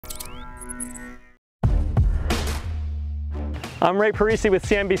I'm Parisi with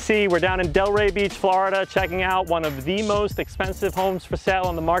CNBC. We're down in Delray Beach, Florida, checking out one of the most expensive homes for sale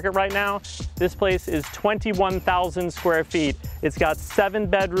on the market right now. This place is 21,000 square feet. It's got 7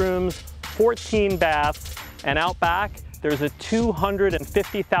 bedrooms, 14 baths, and out back, there's a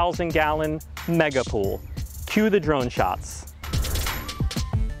 250,000-gallon mega pool. Cue the drone shots.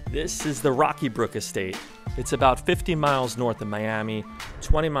 This is the Rockybrook Estate. It's about 50 miles north of Miami,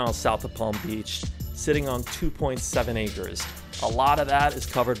 20 miles south of Palm Beach, sitting on 2.7 acres. A lot of that is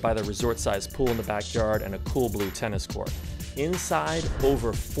covered by the resort-sized pool in the backyard and a cool blue tennis court. Inside,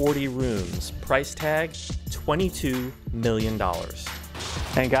 over 40 rooms. Price tag, $22 million.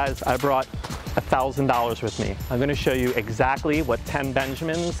 And guys, I brought $1,000 with me. I'm gonna show you exactly what 10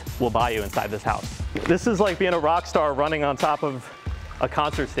 Benjamins will buy you inside this house. This is like being a rock star running on top of a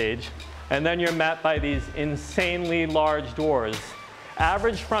concert stage, and then you're met by these insanely large doors.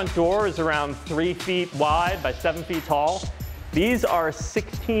 Average front door is around 3 feet wide by 7 feet tall. These are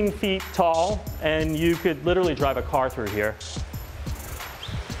 16 feet tall, and you could literally drive a car through here.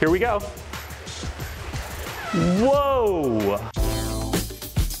 Here we go. Whoa!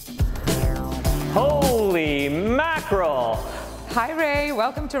 Holy mackerel! Hi Ray,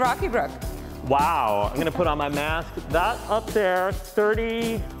 welcome to Rockybrook. Wow, I'm gonna put on my mask. That up there,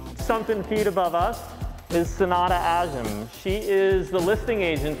 30-something feet above us, is Senada Adžem. She is the listing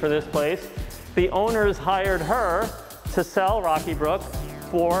agent for this place. The owners hired her to sell Rockybrook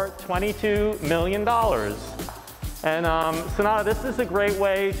for $22 million. And Senada, this is a great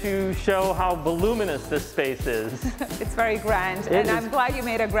way to show how voluminous this space is. It's very grand, and I'm glad you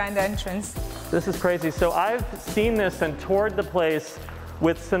made a grand entrance. This is crazy. So I've seen this and toured the place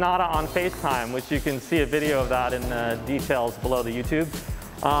with Senada on FaceTime, which you can see a video of that in the details below the YouTube.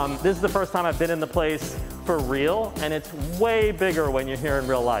 This is the first time I've been in the place for real, and it's way bigger when you're here in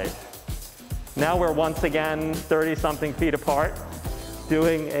real life. Now we're once again 30-something feet apart,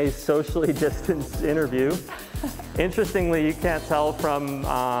 doing a socially distanced interview. Interestingly, you can't tell from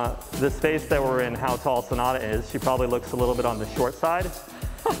the space that we're in how tall Senada is. She probably looks a little bit on the short side.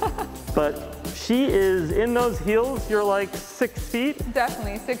 But she is, in those heels, you're like 6 feet?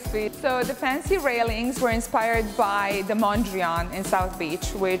 Definitely 6 feet. So the fancy railings were inspired by the Mondrian in South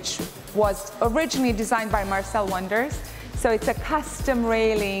Beach, which was originally designed by Marcel Wonders. So it's a custom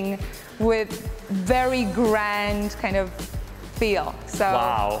railing with very grand kind of feel. So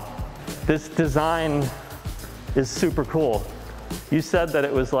wow, this design is super cool. You said that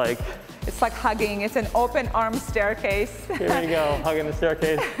it was like, it's like hugging. It's an open arm staircase. Here we go, hugging the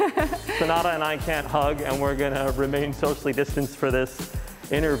staircase. Senada and I can't hug, and we're gonna remain socially distanced for this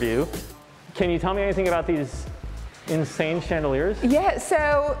interview. Can you tell me anything about these insane chandeliers? Yeah,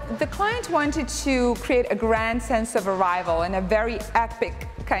 so the client wanted to create a grand sense of arrival and a very epic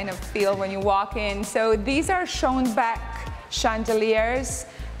kind of feel when you walk in. So these are shown back chandeliers,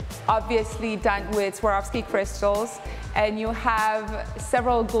 obviously done with Swarovski crystals, and you have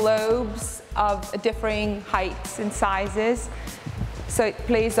several globes of differing heights and sizes. So it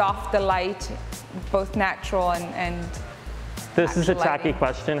plays off the light, both natural and This is a tacky lighting.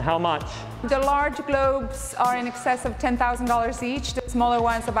 question. How much? The large globes are in excess of $10,000 each. The smaller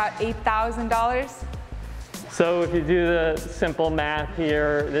ones about $8,000. So if you do the simple math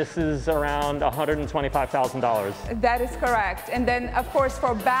here, this is around $125,000. That is correct. And then, of course,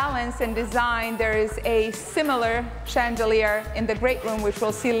 for balance and design, there is a similar chandelier in the great room, which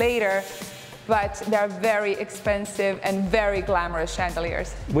we'll see later, but they're very expensive and very glamorous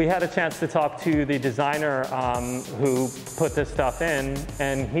chandeliers. We had a chance to talk to the designer who put this stuff in,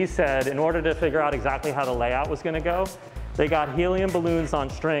 and he said in order to figure out exactly how the layout was going to go, they got helium balloons on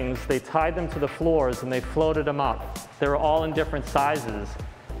strings, they tied them to the floors, and they floated them up. They were all in different sizes,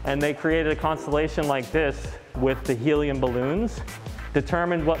 and they created a constellation like this with the helium balloons,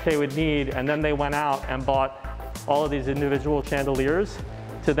 determined what they would need, and then they went out and bought all of these individual chandeliers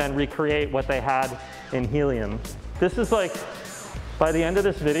to then recreate what they had in helium. This is like, by the end of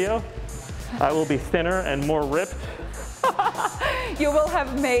this video, I will be thinner and more ripped. You will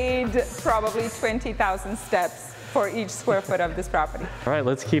have made probably 20,000 steps for each square foot of this property. All right,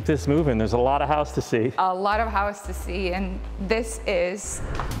 let's keep this moving. There's a lot of house to see. A lot of house to see, and this is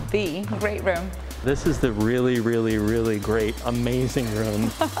the great room. This is the really, really, really great, amazing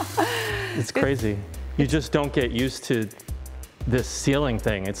room. It's crazy. You just don't get used to this ceiling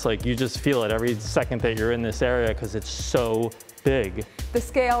thing. It's like you just feel it every second that you're in this area because it's so big. The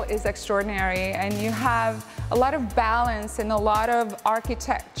scale is extraordinary, and you have a lot of balance and a lot of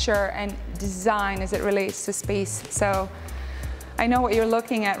architecture and design as it relates to space. So I know what you're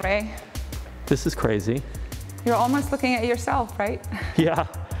looking at, Ray. This is crazy. You're almost looking at yourself, right? Yeah,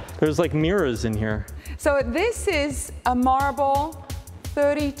 there's like mirrors in here. So this is a marble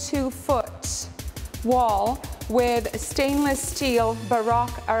 32-foot wall with stainless steel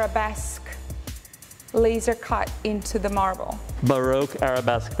Baroque arabesque laser cut into the marble. Baroque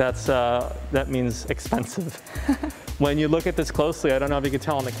arabesque, that means expensive. When you look at this closely, I don't know if you can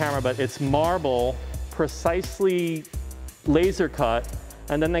tell on the camera, but it's marble precisely laser cut,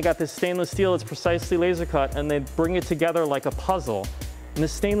 and then they got this stainless steel, it's precisely laser cut, and they bring it together like a puzzle. And the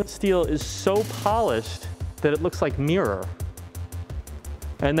stainless steel is so polished that it looks like mirror.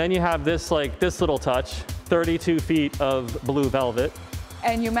 And then you have this, like this little touch, 32 feet of blue velvet.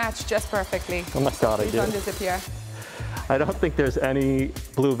 And you match just perfectly. Oh my God, I do. Please don't disappear. I don't think there's any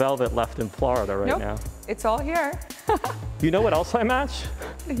blue velvet left in Florida right now. It's all here. You know what else I match?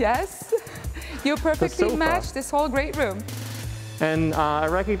 Yes. You perfectly match this whole great room. And I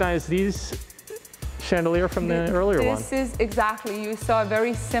recognize these chandelier from the earlier one. This is exactly, you saw a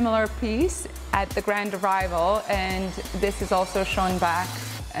very similar piece at the Grand Arrival, and this is also shown back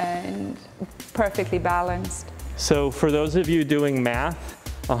and perfectly balanced. So for those of you doing math,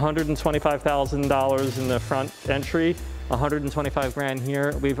 $125,000 in the front entry, 125 grand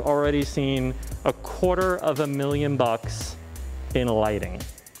here. We've already seen $250,000 in lighting.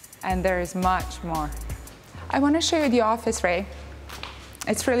 And there is much more. I want to show you the office, Ray.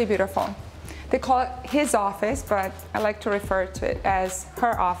 It's really beautiful. They call it his office, but I like to refer to it as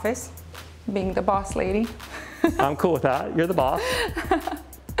her office, being the boss lady. I'm cool with that. You're the boss.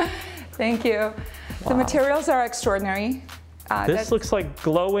 Thank you. Wow. The materials are extraordinary. This looks like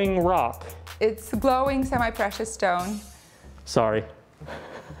glowing rock. It's glowing semi-precious stone. Sorry.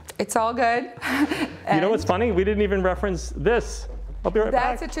 It's all good. You know what's funny? We didn't even reference this. I'll be right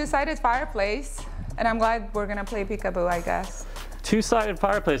back. That's a two-sided fireplace, and I'm glad we're gonna play peekaboo, I guess. Two-sided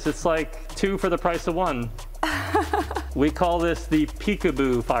fireplace. It's like 2 for the price of 1. We call this the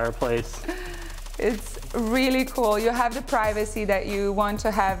peekaboo fireplace. It's really cool. You have the privacy that you want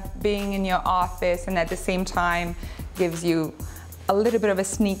to have being in your office, and at the same time gives you a little bit of a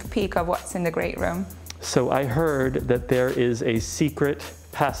sneak peek of what's in the great room. So I heard that there is a secret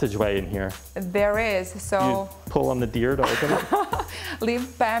passageway in here. There is. So you pull on the deer to open it?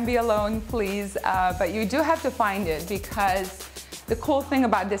 Leave Bambi alone, please. But you do have to find it, because the cool thing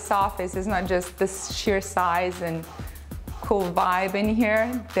about this office is not just the sheer size and cool vibe in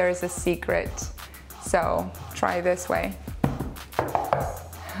here. There is a secret. So try this way.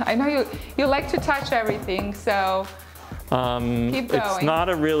 I know you like to touch everything, so keep going. It's not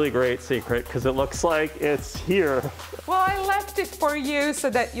a really great secret because it looks like it's here. Well, I left it for you so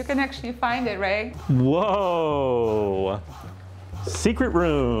that you can actually find it, Ray. Whoa! Secret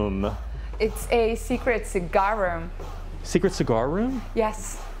room. It's a secret cigar room. Secret cigar room?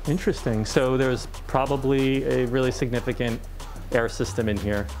 Yes. Interesting. So there's probably a really significant air system in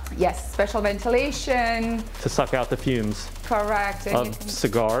here. Yes, special ventilation. To suck out the fumes. Correct. Of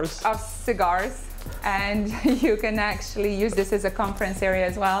cigars? Of cigars. And you can actually use this as a conference area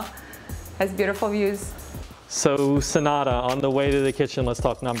as well. Has beautiful views. So Senada, on the way to the kitchen, let's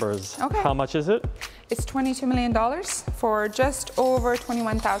talk numbers. Okay. How much is it? It's $22 million for just over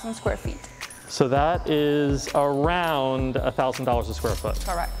 21,000 square feet. So that is around $1,000 a square foot.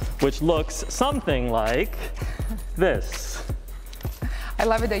 Correct. Which looks something like this. I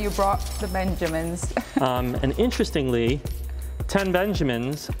love it that you brought the Benjamins. And interestingly, 10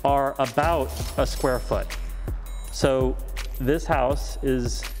 Benjamins are about a square foot. So this house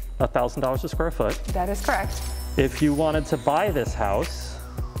is $1,000 a square foot. That is correct. If you wanted to buy this house,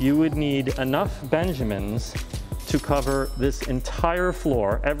 you would need enough Benjamins to cover this entire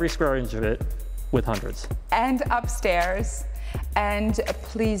floor, every square inch of it, with hundreds. And upstairs. And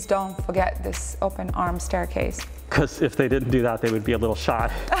please don't forget this open arm staircase. Because if they didn't do that, they would be a little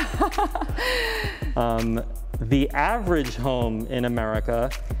shy. The average home in America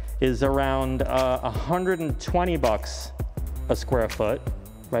is around $120 a square foot,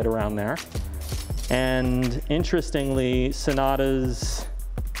 right around there. And interestingly, Senada's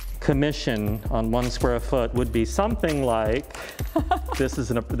commission on 1 square foot would be something like, this is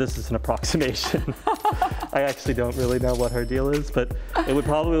an approximation. I actually don't really know what her deal is, but it would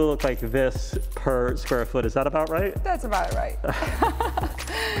probably look like this per square foot. Is that about right? That's about right.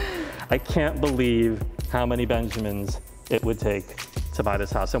 I can't believe how many Benjamins it would take to buy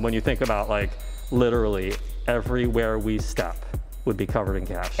this house. And when you think about, like, literally everywhere we step would be covered in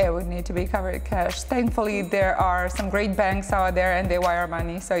cash. It would need to be covered in cash. Thankfully, there are some great banks out there and they wire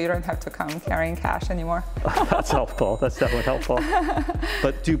money, so you don't have to come carrying cash anymore. That's helpful. That's definitely helpful.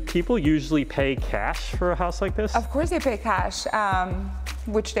 But do people usually pay cash for a house like this? Of course they pay cash,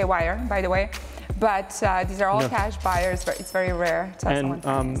 which they wire, by the way. But these are all cash buyers. It's very rare to have someone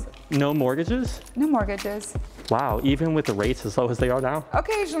finance. No mortgages? No mortgages. Wow, even with the rates as low as they are now?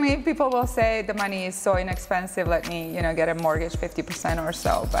 Occasionally, people will say the money is so inexpensive, let me, get a mortgage 50% or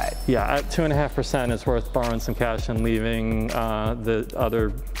so, but. Yeah, at 2.5%, it's worth borrowing some cash and leaving the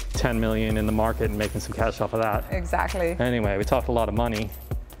other 10 million in the market and making some cash off of that. Exactly. Anyway, we talked a lot of money,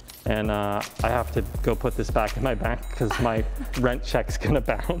 and I have to go put this back in my bank because my rent check's gonna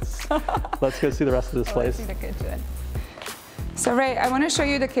bounce. Let's go see the rest of this place. Let's see the kitchen. So Ray, I want to show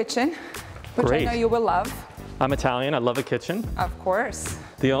you the kitchen, which Great. I know you will love. I'm Italian, I love a kitchen. Of course.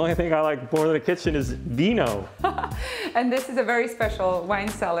 The only thing I like more than a kitchen is vino. And this is a very special wine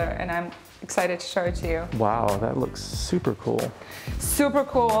cellar, and I'm excited to show it to you. Wow, that looks super cool. Super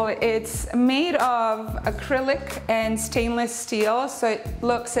cool. It's made of acrylic and stainless steel, so it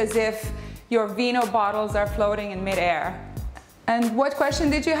looks as if your vino bottles are floating in midair. And what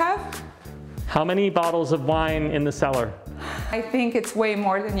question did you have? How many bottles of wine in the cellar? I think it's way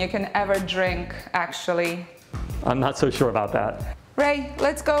more than you can ever drink, actually. I'm not so sure about that. Ray,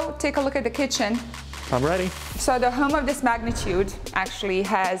 let's go take a look at the kitchen. I'm ready. So the home of this magnitude actually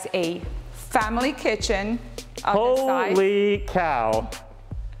has a family kitchen of this size. Holy cow.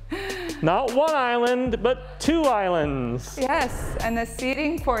 Not one island, but 2 islands. Yes, and the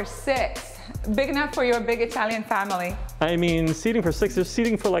seating for 6. Big enough for your big Italian family. I mean, seating for 6, there's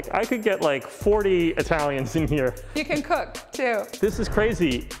seating for I could get 40 Italians in here. You can cook too. This is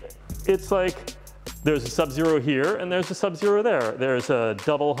crazy. It's like, there's a Sub-Zero here and there's a Sub-Zero there. There's a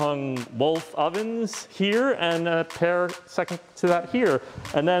double hung Wolf ovens here and a pair second to that here.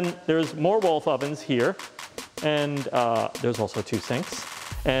 And then there's more Wolf ovens here. And there's also 2 sinks.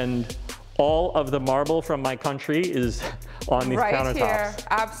 And all of the marble from my country is on these countertops. Right here,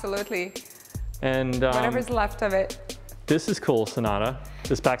 absolutely. And whatever's left of it. This is cool, Senada.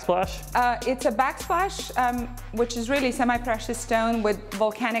 This backsplash? It's a backsplash, which is really semi-precious stone with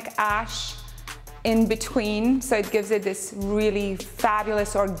volcanic ash in between. So it gives it this really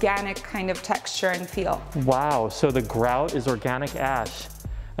fabulous organic kind of texture and feel. Wow, so the grout is organic ash.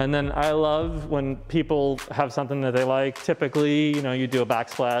 And then I love when people have something that they like. Typically, you do a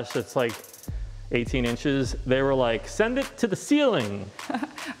backsplash that's 18 inches. They were like, send it to the ceiling.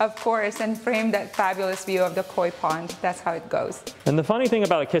 Of course, and frame that fabulous view of the koi pond. That's how it goes. And the funny thing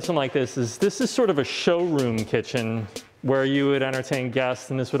about a kitchen like this is sort of a showroom kitchen where you would entertain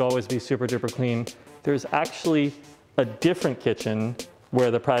guests and this would always be super duper clean. There's actually a different kitchen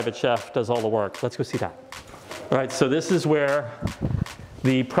where the private chef does all the work. Let's go see that. All right, so this is where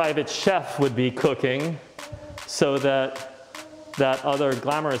the private chef would be cooking so that other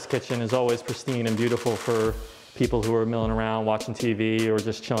glamorous kitchen is always pristine and beautiful for people who are milling around watching TV or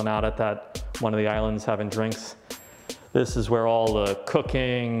just chilling out at one of the islands having drinks. This is where all the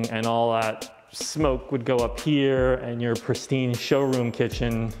cooking and all that smoke would go up here, and your pristine showroom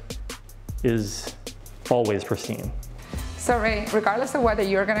kitchen is always pristine. So Ray, regardless of whether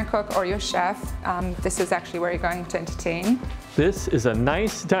you're gonna cook or your chef, this is actually where you're going to entertain. This is a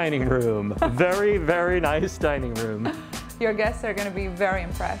nice dining room. Very, very nice dining room. Your guests are gonna be very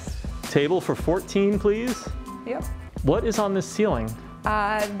impressed. Table for 14, please. Yep. What is on this ceiling?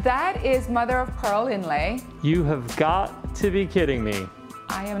 That is mother of pearl inlay. You have got to be kidding me.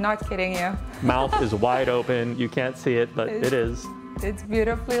 I am not kidding you. Mouth is wide open. You can't see it, but it is. It's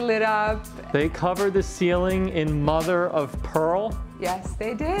beautifully lit up. They covered the ceiling in mother of pearl? Yes,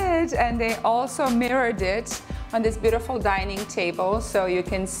 they did. And they also mirrored it on this beautiful dining table so you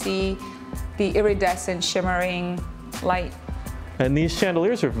can see the iridescent shimmering light. And these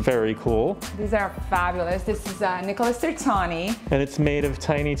chandeliers are very cool. These are fabulous. This is Nicholas Tertani. And it's made of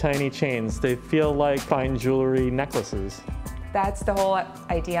tiny, tiny chains. They feel like fine jewelry necklaces. That's the whole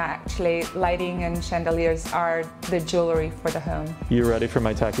idea, actually. Lighting and chandeliers are the jewelry for the home. You ready for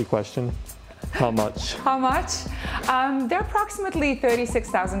my tacky question? How much? How much? They're approximately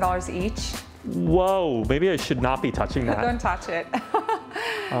 $36,000 each. Whoa, maybe I should not be touching that. Don't touch it.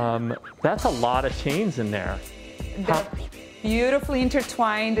 That's a lot of chains in there. They're beautifully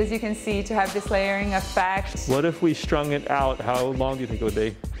intertwined, as you can see, to have this layering effect. What if we strung it out? How long do you think it would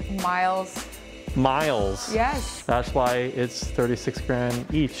be? Miles. Miles. Yes. That's why it's 36 grand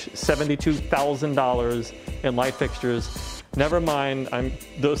each. $72,000 in light fixtures. Never mind,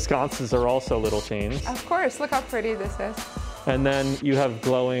 those sconces are also little chains. Of course, look how pretty this is. And then you have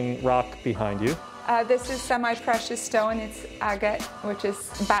glowing rock behind you. This is semi-precious stone. It's agate, which is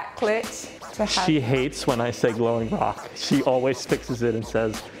backlit. She hates when I say glowing rock. She always fixes it and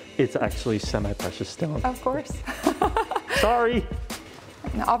says, it's actually semi-precious stone. Of course. Sorry.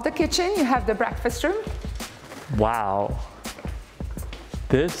 Now, off the kitchen, you have the breakfast room. Wow.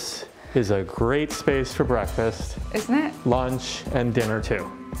 This is a great space for breakfast, isn't it? lunch, and dinner too.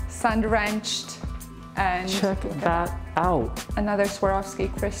 Sun-drenched, and Check that out. another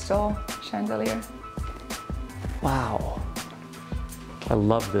Swarovski crystal chandelier. Wow. I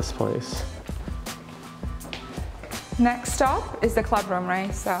love this place. Next stop is the club room,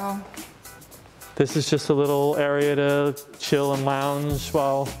 right? So This is just a little area to chill and lounge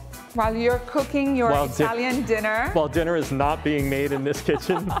while you're cooking your Italian dinner. While dinner is not being made in this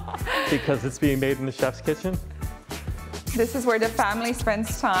kitchen because it's being made in the chef's kitchen. This is where the family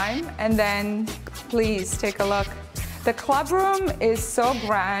spends time. And then please take a look. The club room is so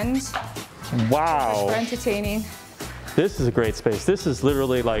grand. Wow. So entertaining. This is a great space. This is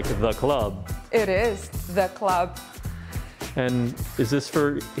literally like the club. It is the club. And is this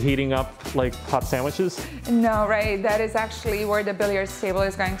for heating up like hot sandwiches? No, right? That is actually where the billiards table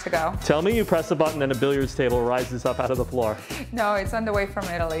is going to go. Tell me you press a button and a billiards table rises up out of the floor. No, it's on the way from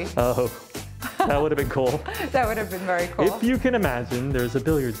Italy. Oh, that would have been cool. That would have been very cool. If you can imagine, there's a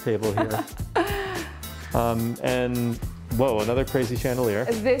billiards table here. And whoa, another crazy chandelier.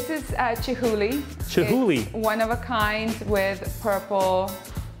 This is Chihuly. Chihuly. It's one of a kind with purple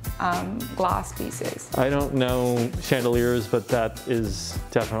glass pieces. I don't know chandeliers, but that is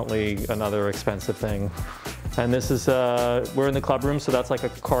definitely another expensive thing. And this is, we're in the club room, so that's like a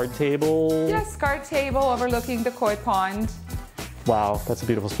card table. Yes, card table overlooking the koi pond. Wow, that's a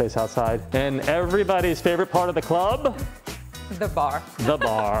beautiful space outside. And everybody's favorite part of the club? The bar. The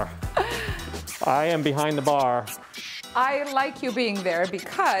bar. I am behind the bar. I like you being there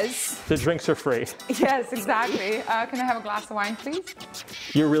because... The drinks are free. Yes, exactly. Can I have a glass of wine, please?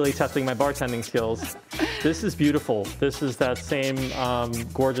 You're really testing my bartending skills. This is beautiful. This is that same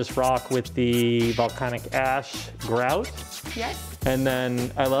gorgeous rock with the volcanic ash grout. Yes. And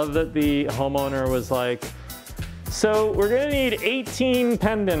then I love that the homeowner was like, so we're gonna need 18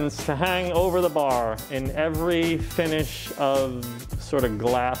 pendants to hang over the bar in every finish of sort of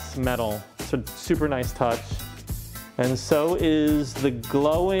glass metal. So super nice touch. And so is the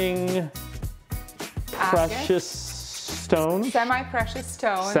glowing precious stone. Semi-precious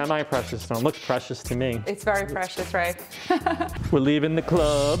stone. Semi-precious stone. Looks precious to me. It's very precious, right? We're leaving the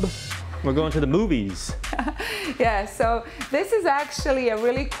club. We're going to the movies. Yeah, so this is actually a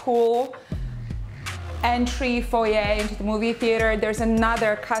really cool entry foyer into the movie theater. There's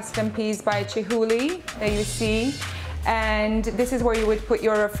another custom piece by Chihuly that you see. And this is where you would put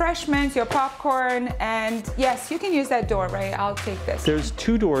your refreshments, your popcorn, and yes, you can use that door, right? I'll take this. There's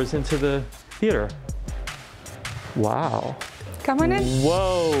 2 doors into the theater. Wow. Come on in.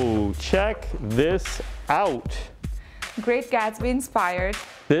 Whoa, check this out. Great Gatsby inspired.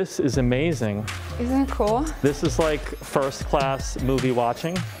 This is amazing. Isn't it cool? This is like first class movie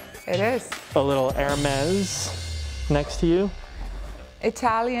watching. It is. A little Hermes next to you.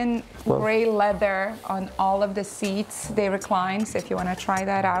 Italian gray leather on all of the seats. They recline, so if you want to try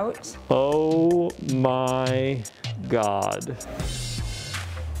that out. Oh my God.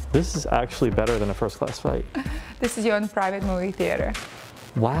 This is actually better than a first class flight. This is your own private movie theater.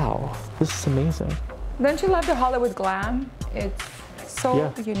 Wow, this is amazing. Don't you love the Hollywood glam? It's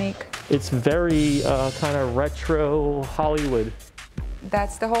so unique. It's very kind of retro Hollywood.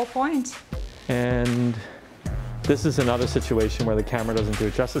 That's the whole point. And this is another situation where the camera doesn't do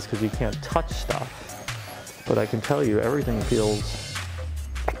it justice because you can't touch stuff. But I can tell you, everything feels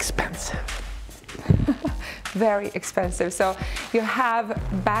expensive. Very expensive. So you have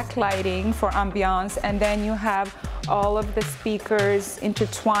backlighting for ambiance, and then you have all of the speakers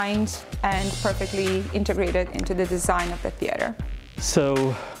intertwined and perfectly integrated into the design of the theater.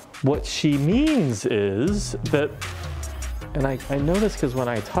 So what she means is that, and I know this because when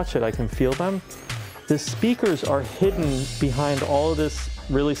I touch it, I can feel them. The speakers are hidden behind all of this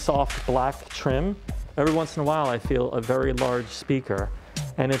really soft black trim. Every once in a while, I feel a very large speaker.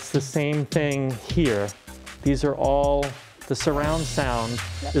 And it's the same thing here. These are all, the surround sound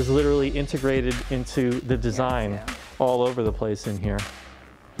is literally integrated into the design all over the place in here,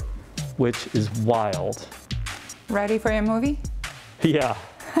 which is wild. Ready for your movie? Yeah.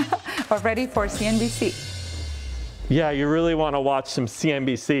 Or ready for CNBC? Yeah, you really want to watch some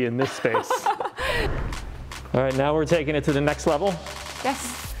CNBC in this space. All right, now we're taking it to the next level.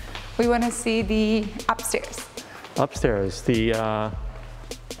 Yes. We want to see the upstairs. Upstairs, the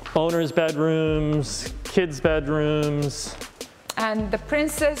owner's bedrooms, kids' bedrooms. And the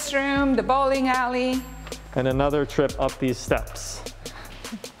princess room, the bowling alley. And another trip up these steps.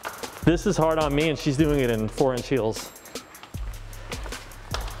 This is hard on me, and she's doing it in 4-inch heels.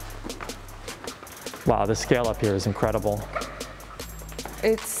 Wow, the scale up here is incredible.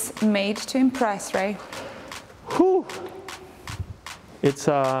 It's made to impress, right? Whew. It's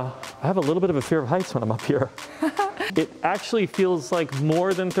I have a little bit of a fear of heights when I'm up here. It actually feels like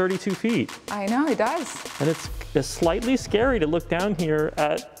more than 32 feet. I know, it does. And it's slightly scary to look down here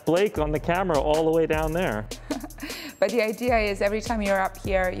at Blake on the camera all the way down there. But the idea is every time you're up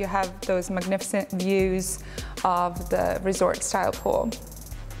here, you have those magnificent views of the resort-style pool.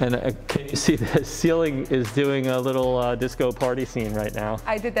 And can you see the ceiling is doing a little disco party scene right now?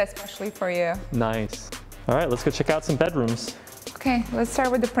 I did that especially for you. Nice. All right, let's go check out some bedrooms. Okay, let's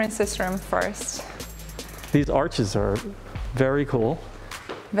start with the princess room first. These arches are very cool.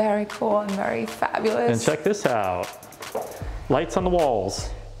 Very cool and very fabulous. And check this out. Lights on the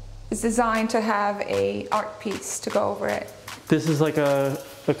walls. It's designed to have an art piece to go over it. This is like a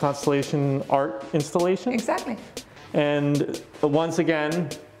Constellation art installation? Exactly. And once again,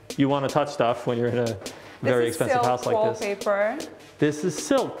 you want to touch stuff when you're in a very expensive house like this. Wallpaper. This is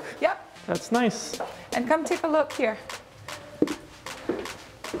silk. Yep. That's nice. And come take a look here.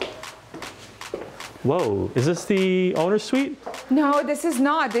 Whoa, is this the owner's suite? No, this is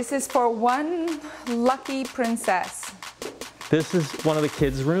not. This is for one lucky princess. This is one of the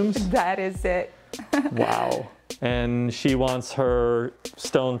kids' rooms? That is it. Wow. And she wants her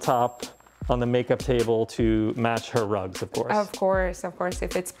stone top on the makeup table to match her rugs, of course. Of course, of course.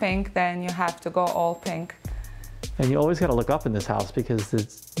 If it's pink, then you have to go all pink. And you always got to look up in this house because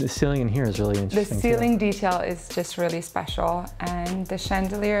the ceiling in here is really interesting. The ceiling detail is just really special, and the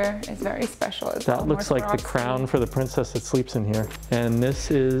chandelier is very special as well. That looks like the crown for the princess that sleeps in here. And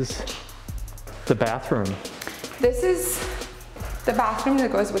this is the bathroom. This is the bathroom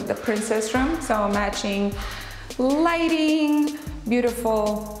that goes with the princess room. So matching lighting,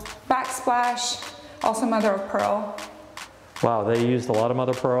 beautiful backsplash, also mother of pearl. Wow, they used a lot of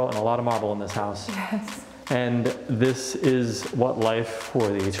mother of pearl and a lot of marble in this house. Yes. And this is what life for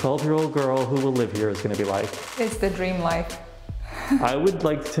the 12-year-old girl who will live here is going to be like. It's the dream life. I would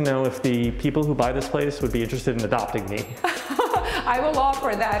like to know if the people who buy this place would be interested in adopting me. I will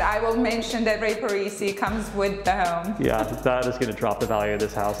offer that. I will mention that Ray Parisi comes with the home. Yeah, that is going to drop the value of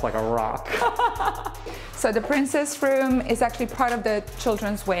this house like a rock. So the princess room is actually part of the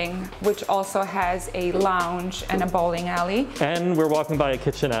children's wing, which also has a lounge and a bowling alley. And we're walking by a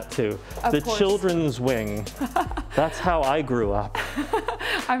kitchenette too. The children's wing. That's how I grew up.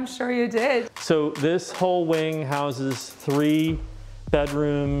 I'm sure you did. So this whole wing houses 3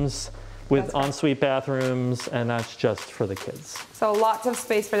 bedrooms with ensuite bathrooms, and that's just for the kids. So lots of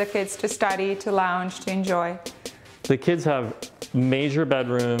space for the kids to study, to lounge, to enjoy. The kids have major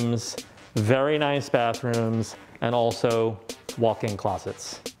bedrooms, very nice bathrooms, and also walk-in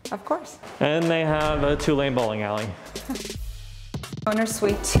closets. Of course. And they have a 2-lane bowling alley. Owner's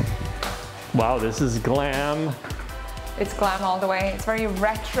suite. Wow, this is glam. It's glam all the way. It's very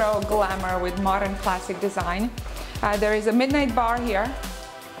retro glamour with modern classic design. There is a midnight bar here.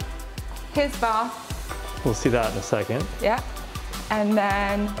 His bath. We'll see that in a second. Yeah. And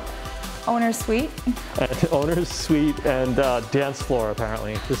then owner's suite. Owner's suite and dance floor,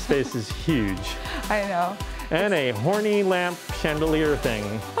 apparently. This space is huge. I know. And a horny lamp chandelier thing.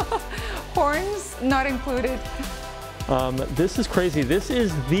 Horns not included. This is crazy. This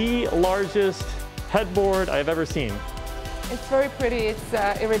is the largest headboard I've ever seen. It's very pretty. It's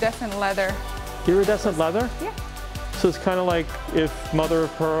iridescent leather. Iridescent leather? Yeah. So it's kind of like if mother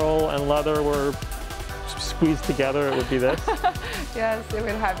of pearl and leather were squeezed together, it would be this? Yes, it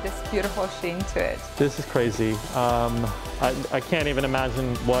would have this beautiful sheen to it. This is crazy. I can't even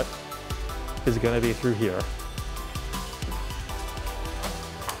imagine what is going to be through here.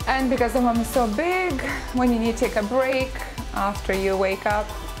 And because the room is so big, when you need to take a break after you wake up,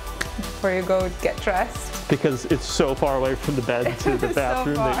 before you go get dressed. Because it's so far away from the bed to the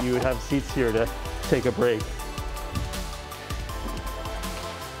bathroom that you would have seats here to take a break.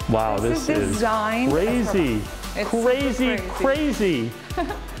 Wow, this is crazy. Crazy, crazy.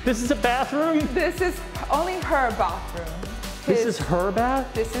 This is a bathroom? This is only her bathroom. This is her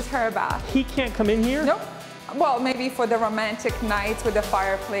bath? This is her bath. He can't come in here? Nope. Well, maybe for the romantic nights with the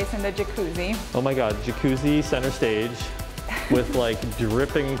fireplace and the jacuzzi. Oh my God, jacuzzi center stage with like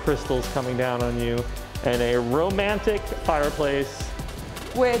dripping crystals coming down on you and a romantic fireplace.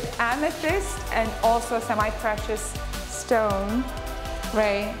 With amethyst and also semi-precious stone.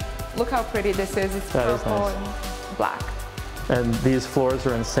 Ray, look how pretty this is. It's purple and black. And these floors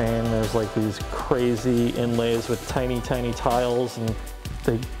are insane. There's like these crazy inlays with tiny, tiny tiles, and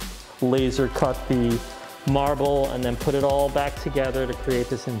they laser cut the marble and then put it all back together to create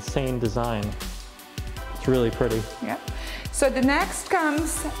this insane design. It's really pretty. Yeah. So the next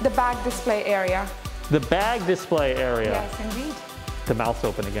comes the bag display area. The bag display area. Yes, indeed. The mouth's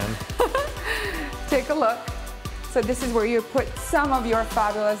open again. Take a look. So this is where you put some of your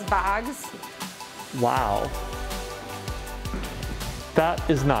fabulous bags. Wow. That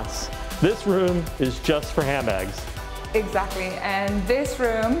is nuts. This room is just for handbags. Exactly, and this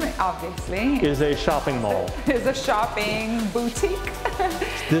room, obviously, Is a shopping mall. is a shopping boutique.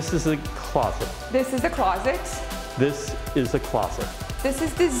 This is a closet. This is a closet. This is a closet. This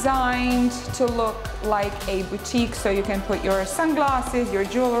is designed to look like a boutique, so you can put your sunglasses, your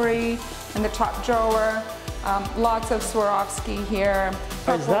jewelry in the top drawer. Lots of Swarovski here,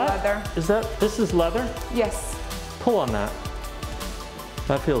 purple leather. This is leather? Yes. Pull on that.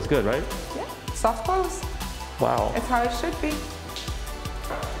 That feels good, right? Yeah, soft clothes. Wow. It's how it should be.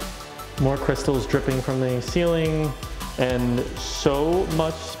 More crystals dripping from the ceiling and so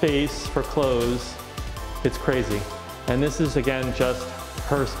much space for clothes. It's crazy. And this is, again, just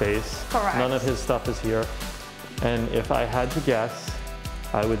her space. Correct. None of his stuff is here. And if I had to guess,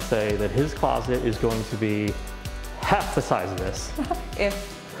 I would say that his closet is going to be half the size of this.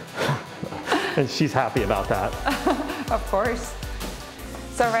 And she's happy about that. Of course.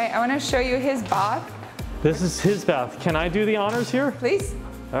 So, right, I want to show you his bath. This is his bath. Can I do the honors here? Please.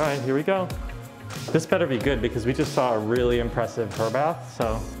 All right, here we go. This better be good because we just saw a really impressive her bath,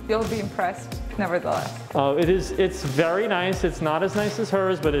 so. You'll be impressed, nevertheless. Oh, it's very nice. It's not as nice as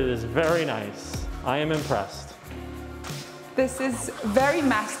hers, but it is very nice. I am impressed. This is very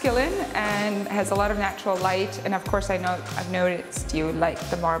masculine and has a lot of natural light. And of course, I've noticed you like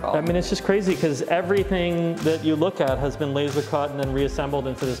the marble. I mean, it's just crazy because everything that you look at has been laser cut and then reassembled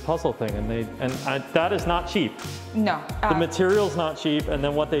into this puzzle thing. And that is not cheap. No. The material's not cheap, and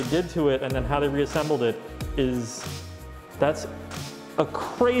then what they did to it and then how they reassembled it that's a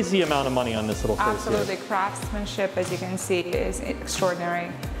crazy amount of money on this little space. Absolutely. Here. Craftsmanship, as you can see, is extraordinary.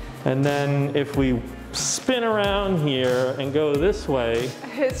 And then if we spin around here and go this way.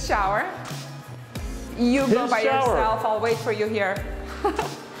 His shower. You go by yourself, I'll wait for you here.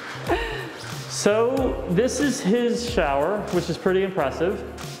 So this is his shower, which is pretty impressive.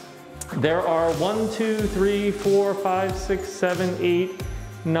 There are 1, 2, 3, 4, 5, 6, 7, 8,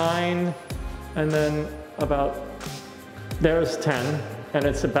 9, and then there's 10, and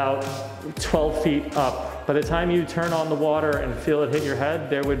it's about 12 feet up. By the time you turn on the water and feel it hit your head,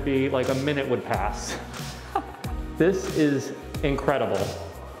 there would be like a minute would pass. This is incredible.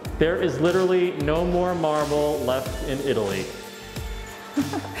 There is literally no more marble left in Italy.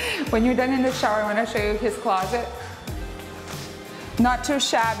 When you're done in the shower, I want to show you his closet. Not too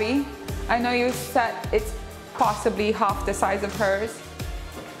shabby. I know you said it's possibly half the size of hers.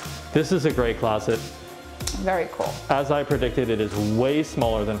 This is a great closet. Very cool. As I predicted, it is way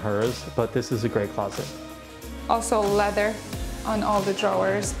smaller than hers, but this is a great closet. Also leather on all the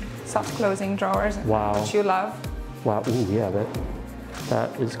drawers, soft closing drawers. Wow. Which you love. Wow, ooh, yeah,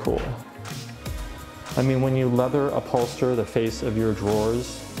 that is cool. I mean, when you leather upholster the face of your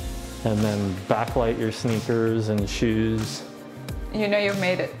drawers and then backlight your sneakers and shoes. You know you've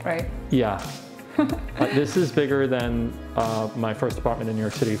made it, right? Yeah. This is bigger than my first apartment in New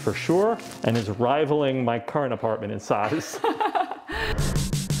York City for sure, and is rivaling my current apartment in size.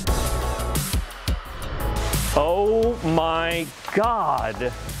 Oh my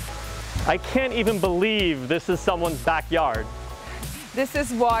God. I can't even believe this is someone's backyard. This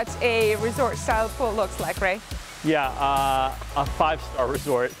is what a resort style pool looks like, right? Yeah, a 5-star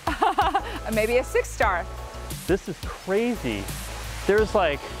resort. Maybe a 6-star. This is crazy. There's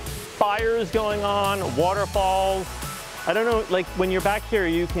like fires going on, waterfalls. I don't know, like when you're back here,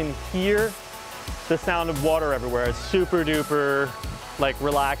 you can hear the sound of water everywhere. It's super duper, like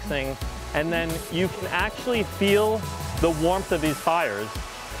relaxing. And then you can actually feel the warmth of these fires.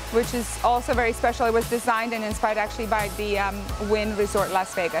 Which is also very special. It was designed and inspired actually by the Wynn Resort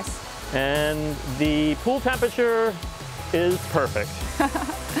Las Vegas. And the pool temperature is perfect.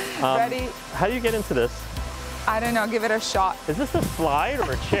 Ready? How do you get into this? I don't know, give it a shot. Is this a slide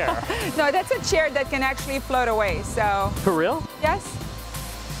or a chair? No, that's a chair that can actually float away, so. For real? Yes.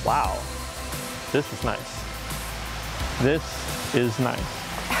 Wow, this is nice. This is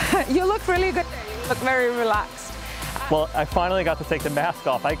nice. You look really good there. You look very relaxed. Well, I finally got to take the mask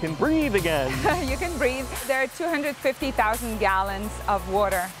off. I can breathe again. You can breathe. There are 250,000 gallons of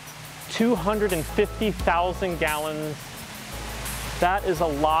water. 250,000 gallons. That is a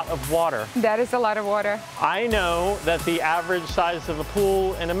lot of water. That is a lot of water. I know that the average size of a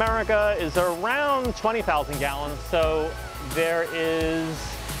pool in America is around 20,000 gallons, so there is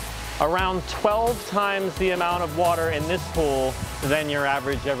around 12 times the amount of water in this pool than your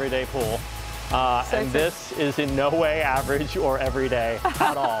average everyday pool. And this is in no way average or everyday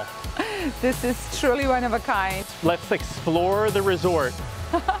at all. This is truly one of a kind. Let's explore the resort.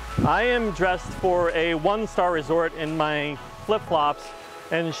 I am dressed for a 1-star resort in my flip-flops,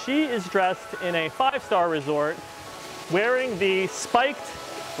 and she is dressed in a 5-star resort wearing the spiked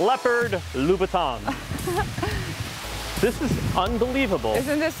leopard Louboutin. This is unbelievable.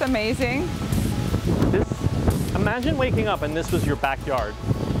 Isn't this amazing? Imagine waking up and this was your backyard.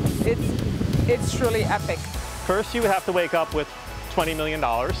 It's truly epic. First, you would have to wake up with $20 million.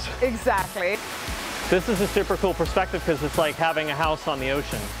 Exactly. This is a super cool perspective because it's like having a house on the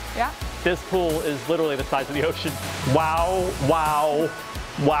ocean. Yeah. This pool is literally the size of the ocean. Wow, wow,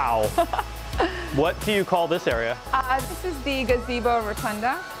 wow. What do you call this area? This is the gazebo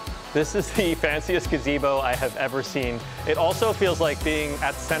rotunda. This is the fanciest gazebo I have ever seen. It also feels like being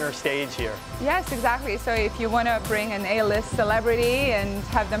at center stage here. Yes, exactly. So if you want to bring an A-list celebrity and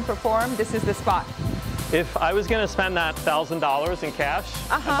have them perform, this is the spot. If I was going to spend that $1,000 in cash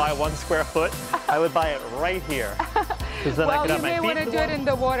and buy 1 square foot, I would buy it right here. Because then I could have my feet. Well, you may want to do it in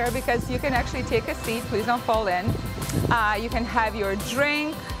the water because you can actually take a seat. Please don't fall in. You can have your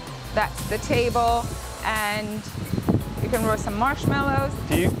drink. That's the table, and you can roast some marshmallows.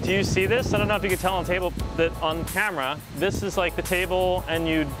 Do you see this? I don't know if you can tell on camera. This is like the table, and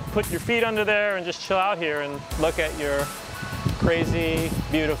you'd put your feet under there and just chill out here and look at your crazy,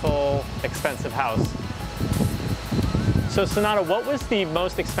 beautiful, expensive house. So Senada, what was the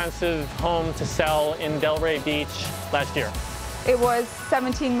most expensive home to sell in Delray Beach last year? It was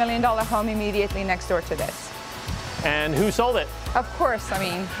 $17 million home immediately next door to this. And who sold it? Of course, I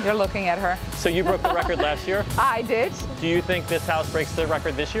mean, you're looking at her. So you broke the record last year? I did. Do you think this house breaks the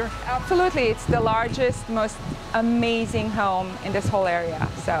record this year? Absolutely. It's the largest, most amazing home in this whole area.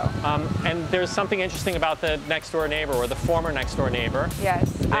 So. And there's something interesting about the next door neighbor, or the former next door neighbor. Yes.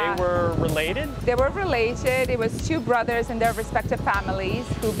 They were related? They were related. It was 2 brothers and their respective families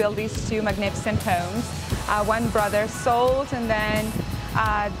who built these 2 magnificent homes. One brother sold, and then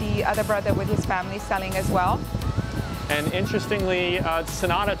the other brother with his family selling as well. And interestingly,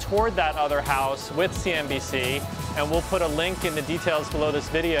 Senada toured that other house with CNBC, and we'll put a link in the details below this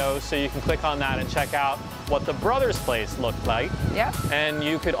video so you can click on that and check out what the brothers' place looked like. Yep. And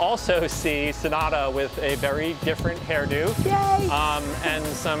you could also see Senada with a very different hairdo. Yay! And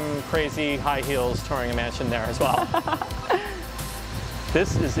some crazy high heels touring a mansion there as well.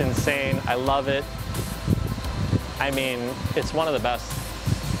 This is insane. I love it. I mean, it's one of the best.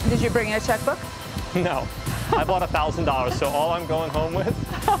 Did you bring your checkbook? No. I bought $1,000, so all I'm going home with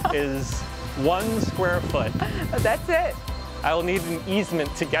is 1 square foot. That's it. I will need an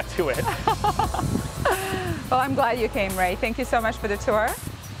easement to get to it. Well, I'm glad you came, Ray. Thank you so much for the tour.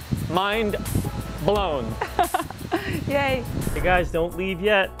 Mind blown. Yay. Hey guys, don't leave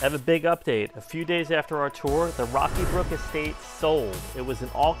yet. I have a big update. A few days after our tour, the Rockybrook Estate sold. It was an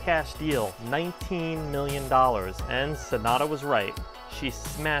all-cash deal, $19 million, and Senada was right. She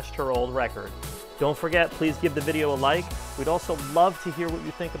smashed her old record. Don't forget, please give the video a like. We'd also love to hear what you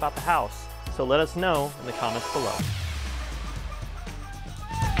think about the house, so let us know in the comments below.